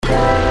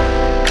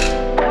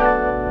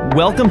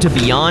Welcome to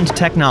Beyond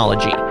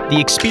Technology, the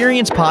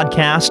Experience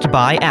podcast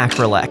by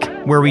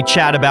Acrelec, where we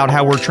chat about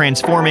how we're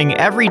transforming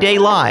everyday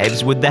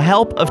lives with the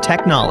help of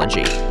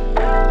technology.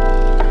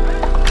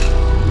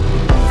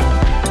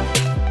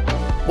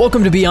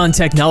 Welcome to Beyond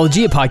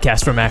Technology, a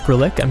podcast from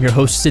Acrelec. I'm your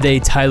host today,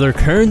 Tyler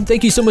Kern.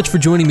 Thank you so much for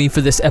joining me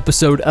for this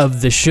episode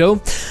of the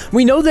show.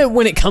 We know that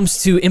when it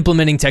comes to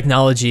implementing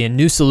technology and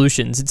new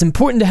solutions, it's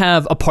important to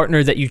have a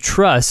partner that you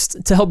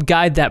trust to help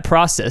guide that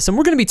process. And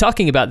we're going to be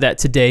talking about that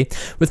today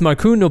with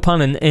Markku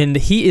Nopanen, and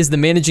he is the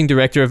Managing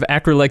Director of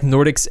Acrelec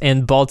Nordics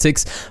and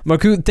Baltics.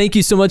 Markku, thank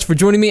you so much for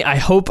joining me. I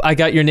hope I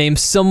got your name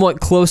somewhat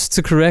close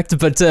to correct,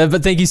 but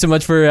thank you so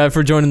much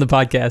for joining the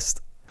podcast.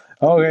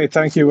 Okay,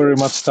 thank you very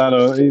much,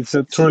 Tyler. It's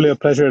truly a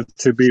pleasure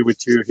to be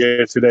with you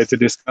here today to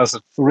discuss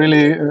a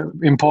really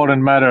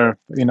important matter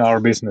in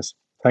our business.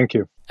 Thank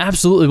you.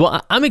 Absolutely.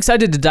 Well, I'm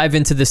excited to dive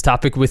into this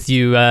topic with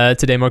you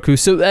today, Markku.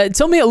 So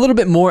tell me a little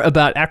bit more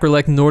about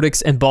Acrelec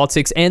Nordics and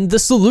Baltics and the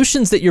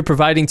solutions that you're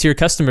providing to your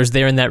customers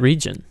there in that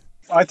region.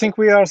 I think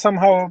we are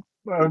somehow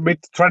a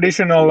bit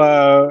traditional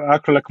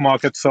Acrelec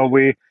market. So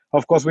we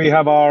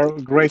have our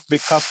great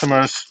big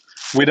customers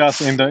with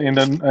us in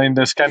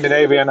the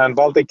Scandinavian and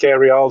Baltic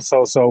area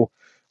also. So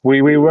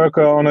we work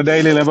on a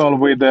daily level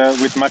with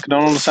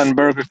McDonald's and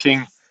Burger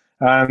King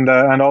and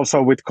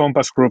also with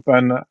Compass Group,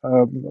 and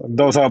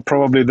those are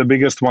probably the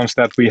biggest ones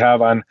that we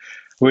have. And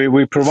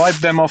we provide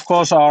them, of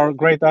course, our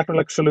great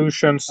Acrelec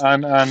solutions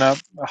and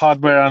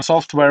hardware and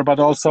software, but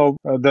also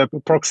the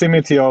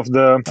proximity of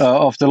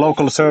the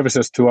local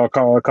services to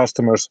our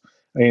customers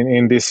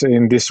in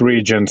this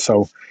region.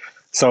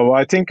 So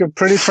I think a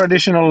pretty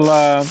traditional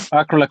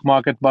Acrelec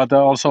market, but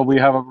also we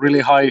have a really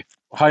high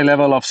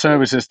level of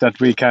services that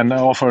we can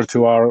offer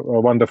to our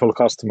wonderful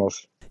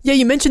customers. Yeah,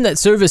 you mentioned that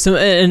service,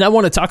 and I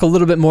want to talk a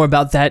little bit more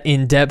about that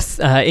in depth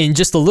in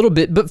just a little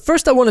bit. But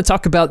first, I want to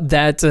talk about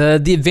that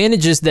the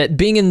advantages that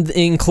being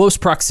in close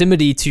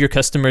proximity to your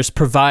customers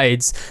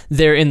provides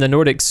there in the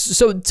Nordics.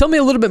 So tell me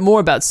a little bit more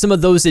about some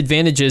of those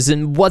advantages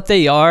and what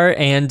they are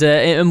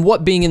and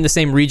what being in the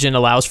same region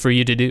allows for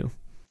you to do.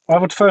 I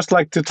would first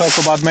like to talk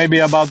about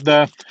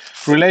the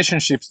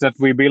relationships that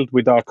we build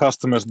with our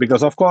customers,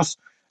 because of course,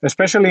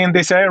 especially in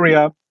this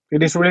area,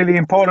 it is really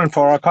important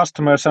for our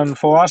customers and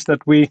for us that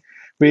we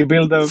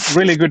build a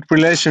really good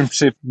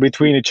relationship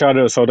between each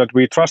other, so that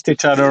we trust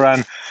each other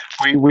and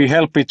we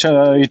help each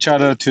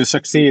other to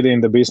succeed in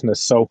the business.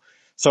 So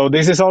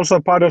this is also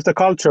part of the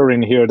culture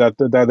in here that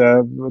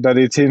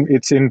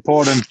it's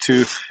important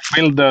to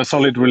build a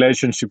solid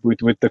relationship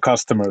with the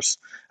customers,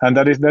 and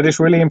that is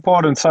really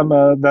important.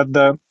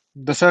 That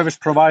the service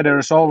provider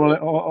is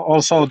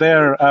also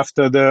there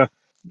after the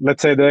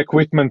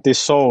equipment is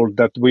sold,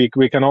 that we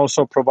can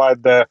also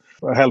provide the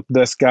help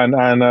desk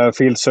and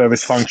field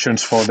service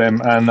functions for them,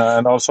 and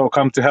also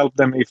come to help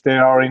them if they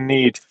are in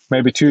need,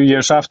 maybe 2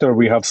 years after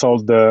we have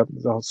sold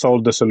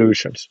the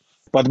solutions.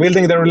 But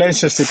building the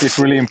relationship is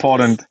really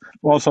important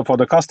also for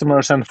the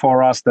customers and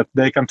for us, that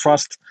they can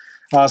trust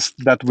us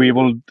that we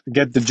will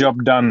get the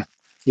job done,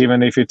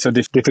 even if it's a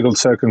difficult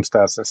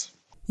circumstances.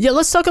 Yeah,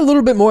 let's talk a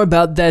little bit more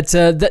about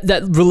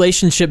that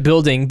relationship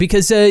building,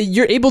 because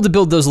you're able to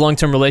build those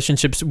long-term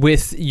relationships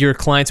with your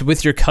clients,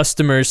 with your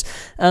customers.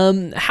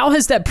 How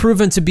has that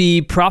proven to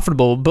be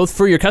profitable, both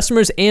for your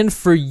customers and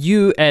for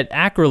you at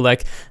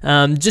Acrelec?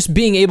 Just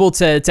being able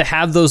to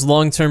have those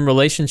long-term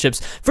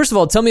relationships. First of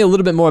all, tell me a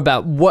little bit more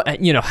about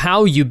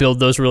how you build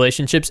those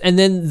relationships, and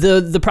then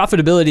the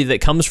profitability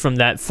that comes from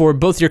that for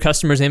both your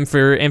customers and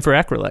for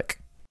Acrelec.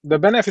 The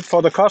benefit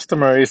for the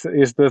customer is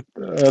the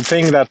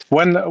thing that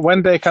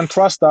when they can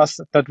trust us,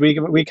 that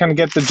we can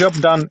get the job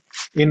done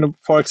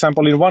for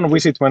example, in one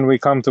visit when we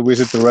come to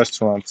visit the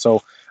restaurant.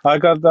 So I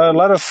got a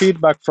lot of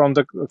feedback from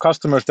the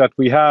customers that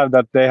we have,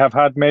 that they have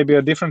had maybe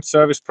a different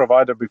service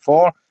provider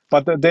before,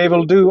 but they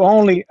will do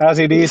only as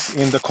it is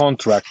in the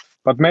contract.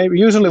 But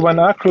usually when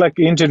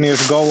Acrelec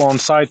engineers go on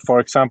site,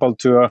 for example,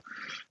 to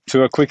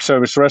a quick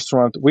service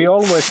restaurant, we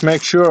always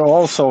make sure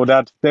also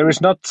that there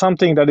is not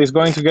something that is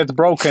going to get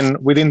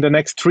broken within the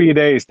next 3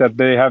 days that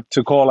they have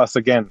to call us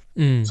again.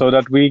 So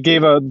that we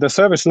give the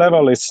service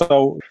level is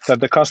so that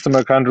the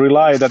customer can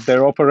rely that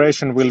their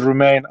operation will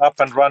remain up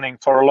and running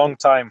for a long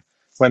time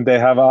when they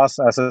have us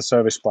as a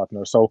service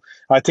partner. So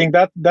I think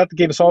that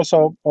gives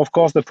also, of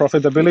course, the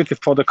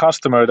profitability for the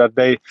customer, that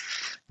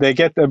they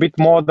get a bit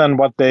more than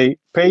what they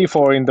pay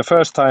for in the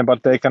first time,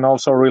 but they can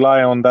also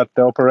rely on that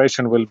the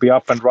operation will be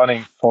up and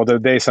running for the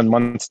days and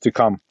months to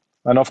come.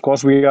 And of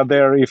course, we are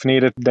there if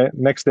needed the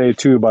next day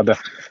too. But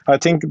I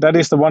think that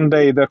is the one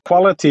day. The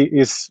quality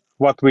is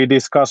what we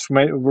discuss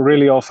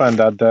really often,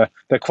 that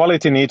the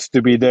quality needs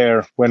to be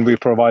there when we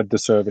provide the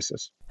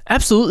services.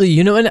 Absolutely.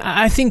 And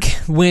I think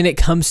when it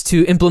comes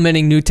to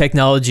implementing new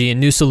technology and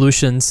new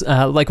solutions,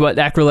 like what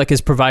Acrelec is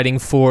providing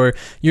for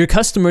your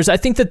customers, I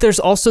think that there's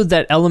also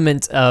that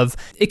element of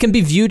it can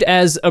be viewed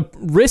as a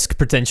risk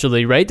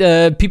potentially, right?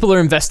 People are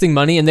investing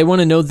money and they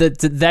want to know that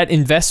that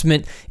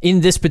investment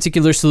in this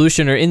particular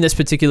solution or in this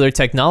particular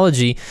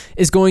technology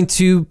is going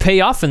to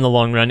pay off in the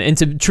long run and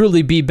to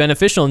truly be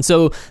beneficial. And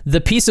so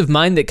the peace of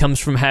mind that comes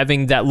from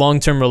having that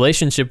long-term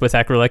relationship with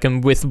Acrelec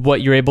and with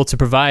what you're able to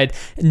provide,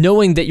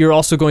 knowing that you're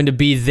also going to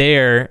be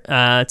there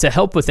to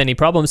help with any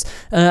problems,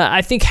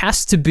 I think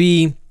has to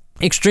be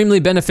extremely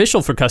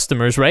beneficial for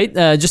customers, right?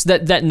 Just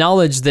that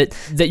knowledge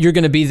that you're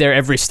going to be there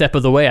every step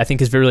of the way, I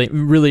think is really,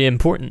 really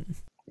important.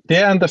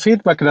 Yeah, and the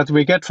feedback that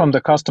we get from the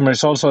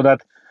customers also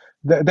that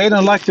they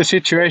don't like the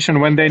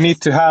situation when they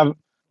need to have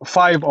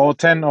 5 or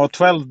 10 or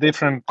 12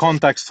 different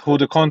contacts who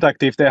to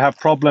contact if they have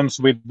problems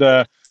with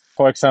the,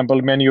 for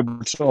example, menu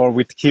boards or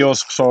with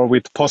kiosks or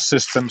with POS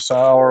systems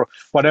or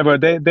whatever.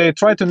 They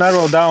try to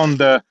narrow down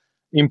the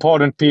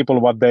important people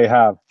what they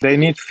have. They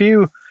need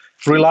few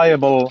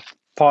reliable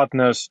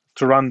partners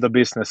to run the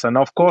business. And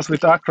of course,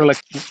 with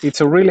Acrelec, it's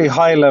a really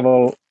high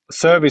level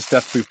service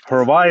that we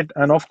provide.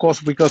 And of course,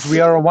 because we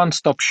are a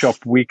one-stop shop,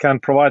 we can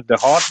provide the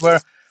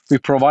hardware, we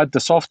provide the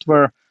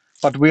software,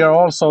 but we are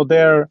also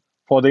there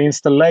for the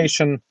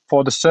installation,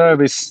 for the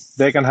service.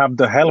 They can have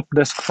the help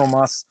desk from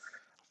us,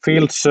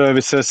 field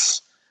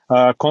services,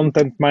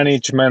 content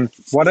management,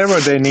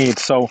 whatever they need.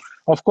 So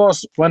of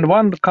course, when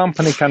one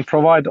company can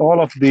provide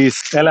all of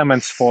these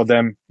elements for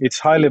them, it's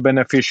highly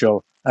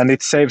beneficial and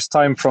it saves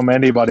time from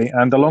anybody.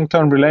 And the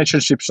long-term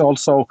relationships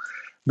also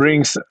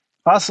brings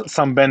us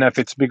some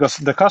benefits because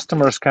the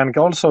customers can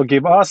also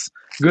give us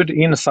good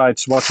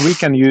insights what we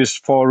can use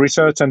for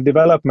research and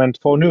development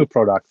for new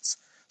products.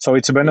 So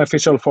it's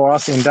beneficial for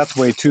us in that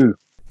way too.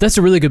 That's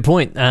a really good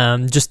point.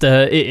 Just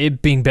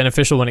it being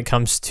beneficial when it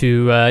comes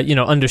to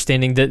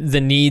understanding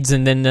the needs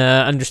and then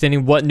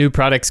understanding what new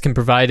products can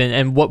provide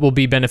and what will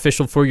be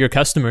beneficial for your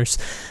customers.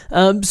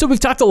 So we've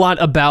talked a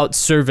lot about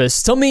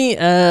service. Tell me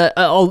a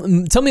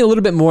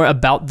little bit more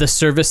about the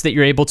service that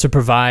you're able to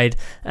provide,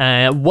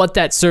 what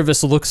that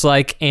service looks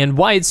like, and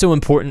why it's so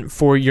important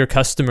for your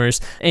customers,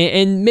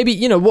 and maybe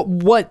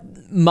what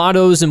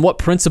mottos and what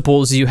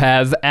principles you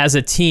have as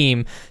a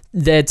team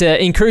that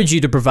encourage you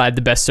to provide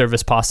the best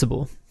service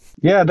possible.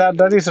 Yeah,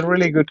 that is a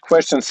really good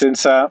question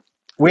since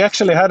we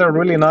actually had a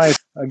really nice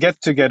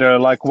get-together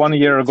like 1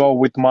 year ago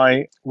with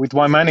my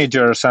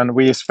managers, and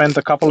we spent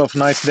a couple of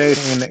nice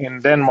days in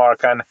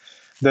Denmark. And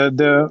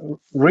the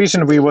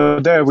reason we were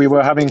there, we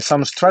were having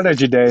some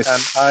strategy days,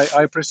 and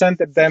I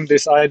presented them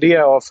this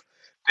idea of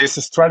this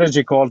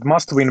strategy called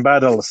must-win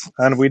battles.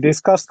 And we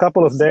discussed a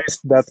couple of days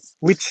that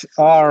which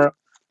are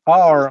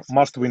our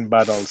must-win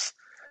battles.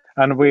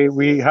 And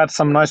we had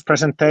some nice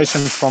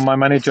presentations from my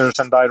managers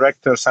and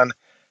directors, and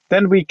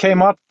then we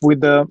came up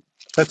with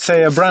let's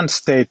say a brand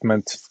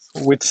statement,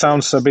 which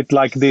sounds a bit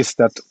like this,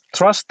 that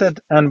trusted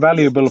and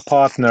valuable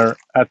partner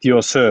at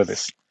your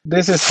service.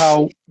 This is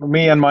how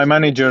me and my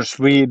managers,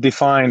 we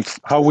defined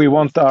how we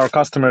want our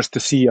customers to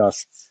see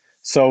us.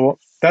 So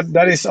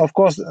that is, of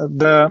course,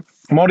 the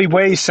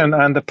motivation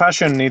and the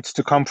passion needs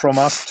to come from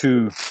us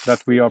too,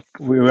 that we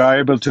are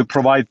able to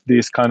provide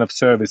these kind of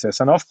services.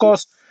 And of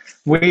course,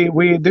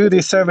 we do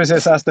these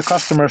services as the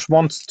customers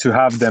want to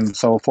have them.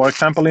 So for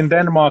example, in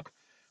Denmark,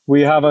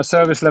 we have a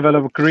service level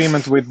of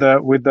agreement with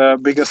the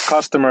biggest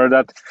customer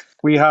that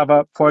we have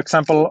for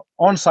example,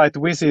 on-site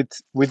visit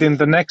within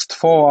the next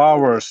 4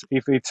 hours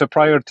if it's a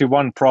priority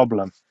one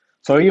problem.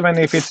 So even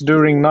if it's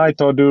during night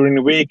or during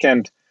the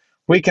weekend,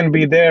 we can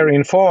be there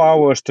in 4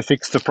 hours to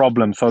fix the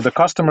problem. So the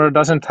customer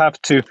doesn't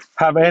have to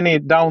have any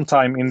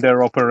downtime in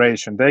their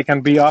operation. They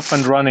can be up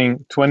and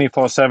running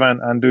 24/7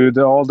 and do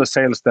all the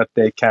sales that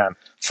they can.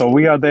 So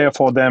we are there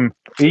for them,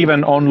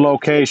 even on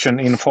location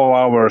in 4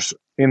 hours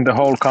in the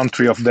whole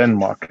country of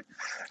Denmark.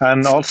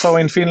 And also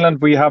in Finland,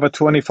 we have a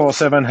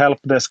 24/7 help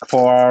desk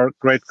for our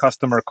great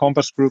customer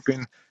Compass Group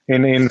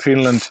in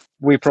Finland.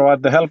 We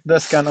provide the help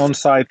desk and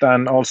on-site,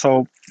 and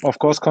also, of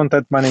course,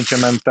 content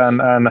management.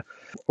 And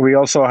we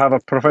also have a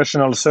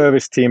professional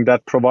service team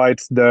that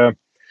provides the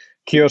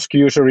kiosk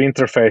user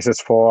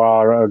interfaces for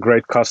our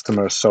great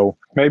customers. So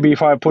maybe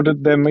if I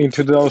put them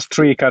into those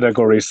 3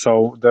 categories,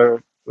 so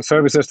the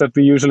services that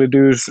we usually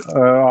do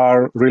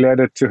are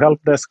related to help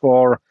desk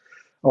or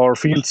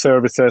field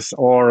services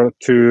or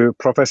to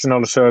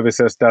professional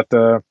services that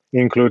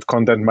include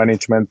content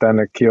management and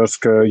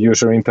kiosk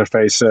user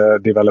interface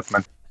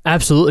development.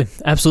 Absolutely.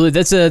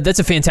 That's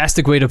a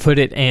fantastic way to put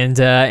it, and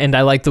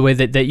I like the way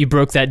that you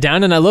broke that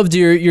down, and I loved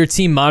your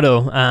team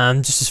motto,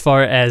 just as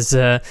far as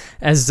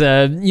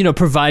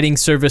providing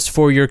service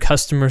for your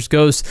customers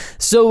goes.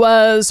 So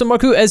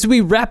Markku, as we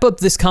wrap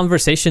up this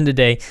conversation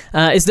today,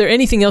 is there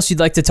anything else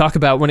you'd like to talk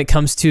about when it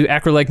comes to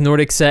Acrelec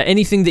Nordics?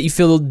 Anything that you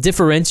feel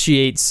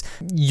differentiates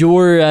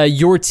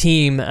your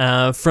team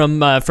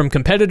from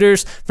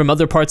competitors, from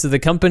other parts of the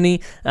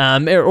company,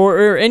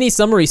 or any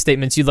summary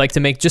statements you'd like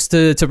to make just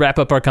to wrap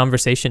up our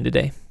conversation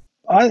today?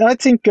 I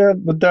think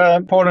the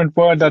important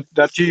word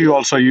that you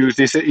also used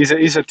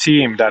is a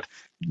team. That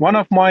one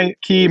of my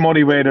key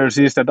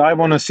motivators is that I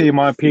want to see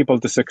my people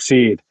to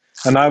succeed.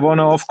 And I want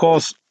to, of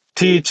course,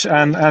 teach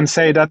and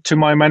say that to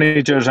my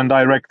managers and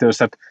directors,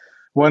 that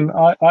when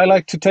I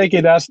like to take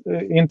it as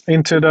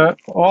into the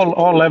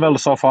all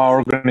levels of our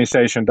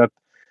organization, that,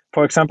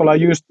 for example, I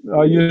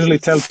usually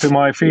tell to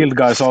my field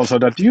guys also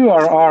that you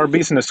are our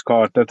business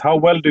card, that how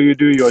well do you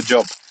do your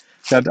job?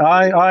 That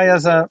I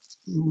as a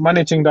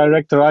managing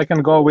director, I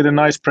can go with a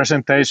nice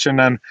presentation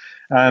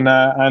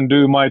and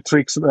do my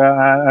tricks,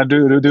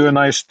 do a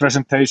nice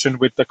presentation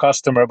with the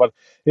customer. But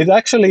it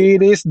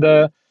is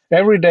the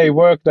everyday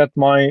work that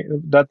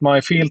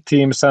my field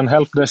teams and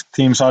help desk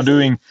teams are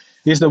doing,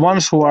 is the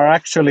ones who are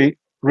actually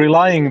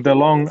relying the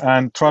long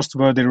and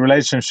trustworthy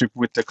relationship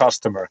with the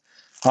customer.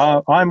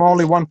 I'm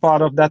only one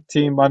part of that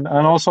team, and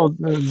also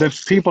the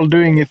people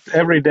doing it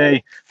every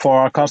day for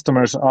our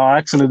customers are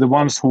actually the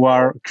ones who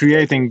are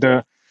creating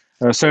the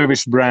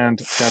service brand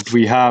that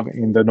we have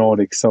in the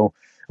Nordics. So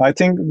I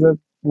think that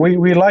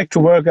we like to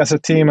work as a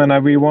team,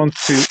 and we want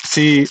to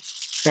see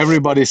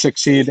everybody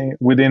succeeding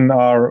within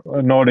our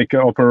Nordic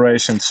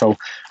operations. So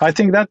I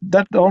think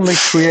that only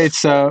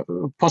creates a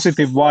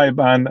positive vibe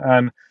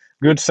and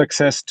good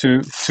success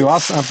to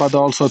us, but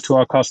also to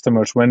our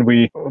customers, when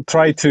we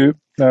try to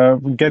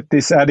get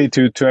this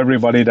attitude to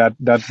everybody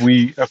that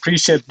we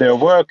appreciate their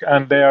work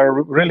and they are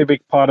a really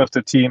big part of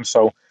the team.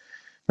 So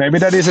maybe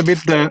that is a bit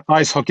the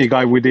ice hockey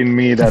guy within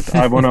me, that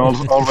I want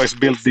to always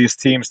build these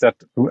teams that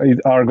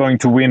are going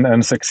to win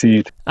and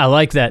succeed. I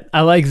like that.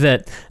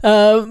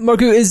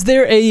 Markku, is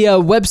there a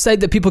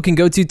website that people can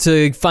go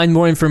to find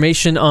more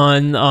information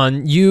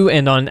on you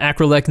and on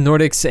Acrelec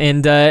Nordics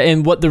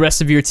and what the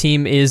rest of your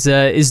team is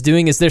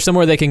doing? Is there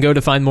somewhere they can go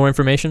to find more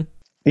information?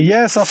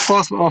 Yes, of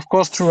course.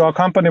 Through our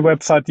company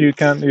website, you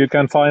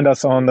can find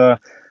us on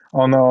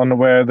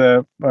where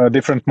the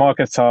different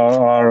markets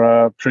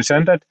are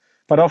presented.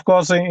 But of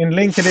course, in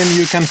LinkedIn,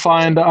 you can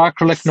find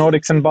Acrelec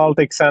Nordics and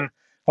Baltics, and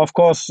of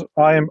course,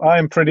 I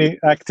am pretty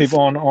active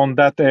on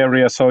that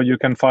area. So you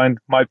can find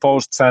my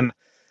posts and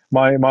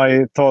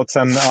my thoughts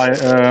and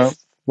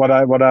what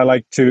I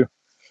like to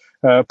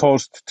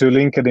post to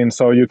LinkedIn.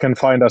 So you can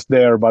find us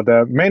there. But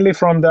mainly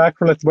from the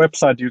Acrelec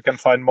website, you can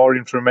find more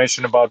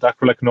information about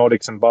Acrelec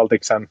Nordics and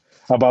Baltics and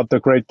about the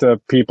great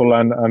people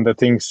and the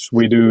things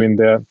we do in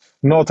the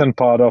northern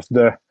part of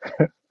the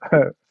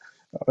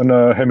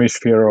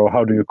hemisphere, or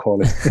how do you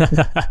call it?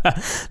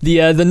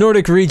 the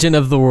Nordic region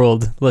of the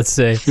world, let's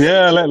say.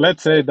 Yeah,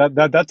 let's say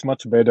that's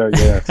much better.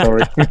 Yeah,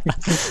 sorry.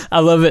 I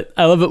love it.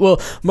 Well,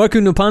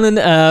 Markku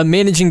Nupanen,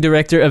 Managing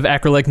Director of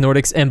Acrelec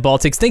Nordics and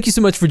Baltics, thank you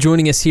so much for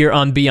joining us here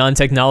on Beyond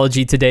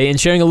Technology today and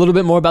sharing a little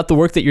bit more about the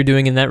work that you're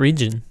doing in that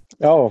region.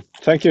 Oh,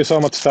 thank you so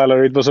much,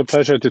 Tyler. It was a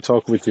pleasure to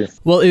talk with you.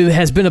 Well, it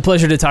has been a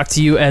pleasure to talk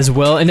to you as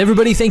well. And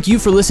everybody, thank you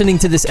for listening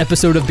to this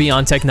episode of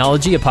Beyond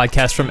Technology, a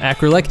podcast from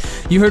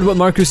Acrelec. You heard what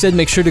Markku said.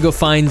 Make sure to go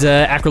find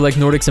Acrelec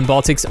Nordics and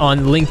Baltics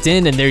on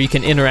LinkedIn, and there you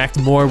can interact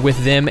more with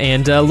them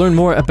and learn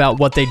more about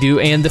what they do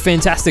and the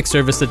fantastic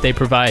service that they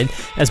provide,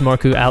 as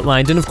Markku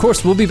outlined. And of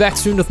course, we'll be back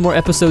soon with more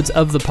episodes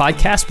of the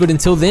podcast. But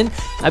until then,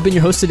 I've been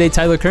your host today,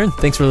 Tyler Kern.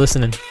 Thanks for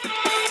listening.